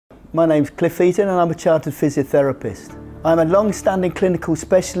My name's Cliff Eaton and I'm a chartered physiotherapist. I'm a long-standing clinical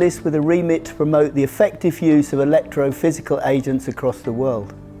specialist with a remit to promote the effective use of electrophysical agents across the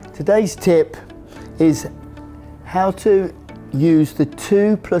world. Today's tip is how to use the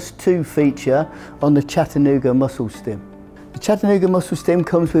 2+2 feature on the Chattanooga Muscle Stim. The Chattanooga Muscle Stim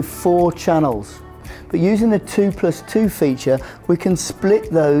comes with 4 channels, but using the 2+2 feature we can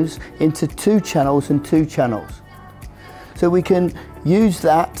split those into 2 channels and 2 channels. So we can use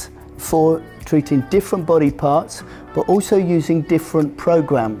that for treating different body parts, but also using different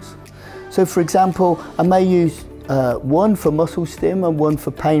programs. So for example, I may use one for muscle stim and one for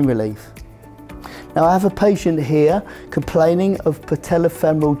pain relief. Now I have a patient here complaining of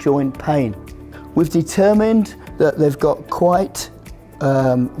patellofemoral joint pain. We've determined that they've got quite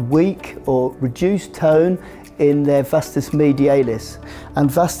weak or reduced tone in their vastus medialis,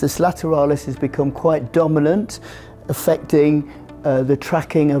 and vastus lateralis has become quite dominant, affecting the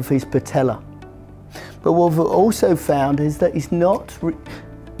tracking of his patella. But what we've also found is that he's not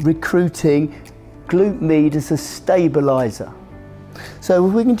recruiting glute med as a stabilizer. So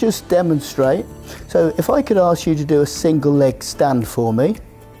if we can just demonstrate. So if I could ask you to do a single leg stand for me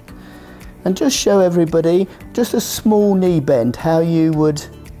and just show everybody just a small knee bend, how you would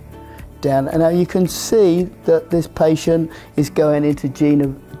down, and now you can see that this patient is going into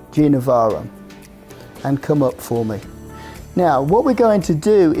Gina Varum, and come up for me. Now what we're going to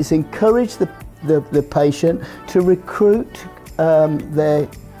do is encourage the patient to recruit their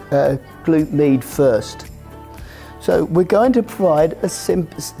glute med first. So we're going to provide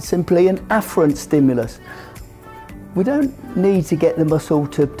simply an afferent stimulus. We don't need to get the muscle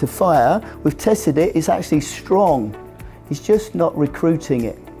to fire. We've tested it, it's actually strong. It's just not recruiting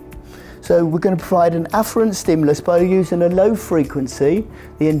it. So we're going to provide an afferent stimulus by using a low frequency,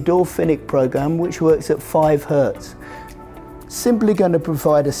 the endorphinic program, which works at 5 Hertz. Simply going to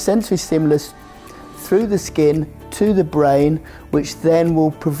provide a sensory stimulus through the skin to the brain, which then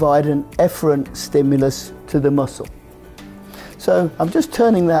will provide an efferent stimulus to the muscle. So I'm just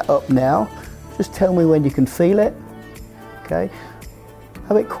turning that up now. Just tell me when you can feel it. Okay.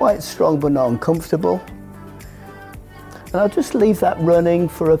 Have it quite strong but not uncomfortable. And I'll just leave that running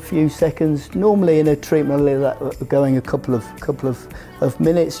for a few seconds. Normally in a treatment I'll leave that going a couple of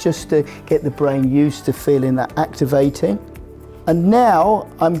minutes just to get the brain used to feeling that activating. And now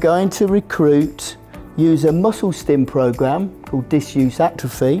I'm going to use a muscle stim program called disuse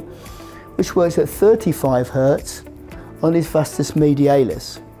atrophy, which works at 35 Hertz on his vastus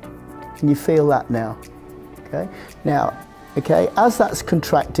medialis. Can you feel that now? Okay. Now, okay, as that's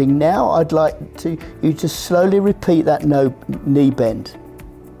contracting now, I'd like you to slowly repeat that knee bend.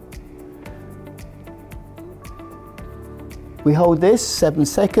 We hold this 7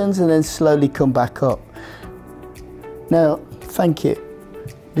 seconds and then slowly come back up. Now, thank you.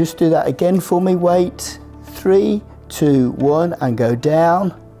 Just do that again for me. Wait. 3, 2, 1, and go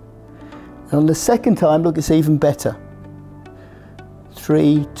down. And on the second time, look, it's even better.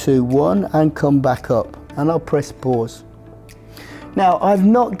 3, 2, 1, and come back up. And I'll press pause. Now, I've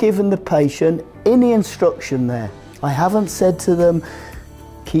not given the patient any instruction there. I haven't said to them,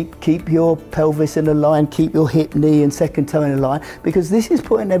 keep your pelvis in a line, keep your hip, knee and second toe in a line, because this is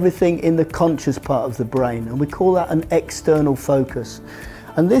putting everything in the conscious part of the brain, and we call that an external focus.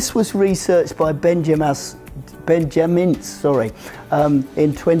 And this was researched by Benjamin in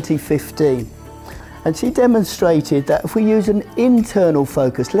 2015. And she demonstrated that if we use an internal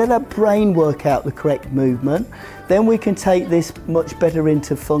focus, let our brain work out the correct movement, then we can take this much better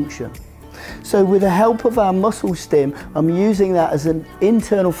into function. So with the help of our muscle stim, I'm using that as an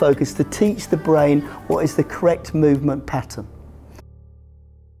internal focus to teach the brain what is the correct movement pattern.